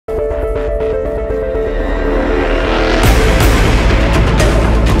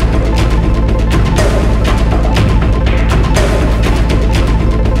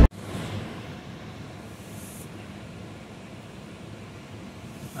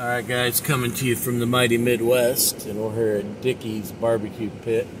Alright guys, coming to you from the mighty Midwest, and we're here at Dickies Barbecue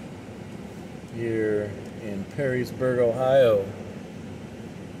Pit here in Parkersburg, Ohio.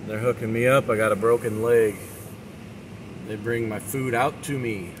 They're hooking me up. I got a broken leg. They bring my food out to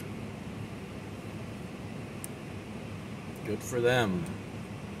me. Good for them.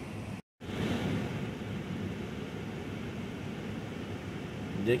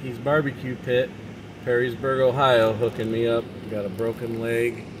 Dickies Barbecue Pit, Parkersburg, Ohio, hooking me up. Got a broken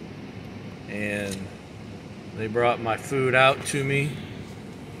leg, and they brought my food out to me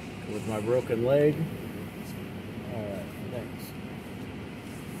with my broken leg. Alright, thanks.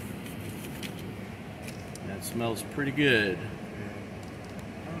 That smells pretty good.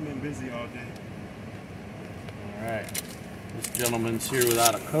 I've been busy all day. Alright. This gentleman's here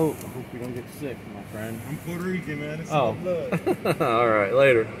without a coat. I hope you don't get sick, my friend. I'm Puerto Rican, man. It's oh. blood. Alright,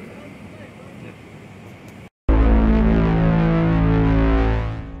 later.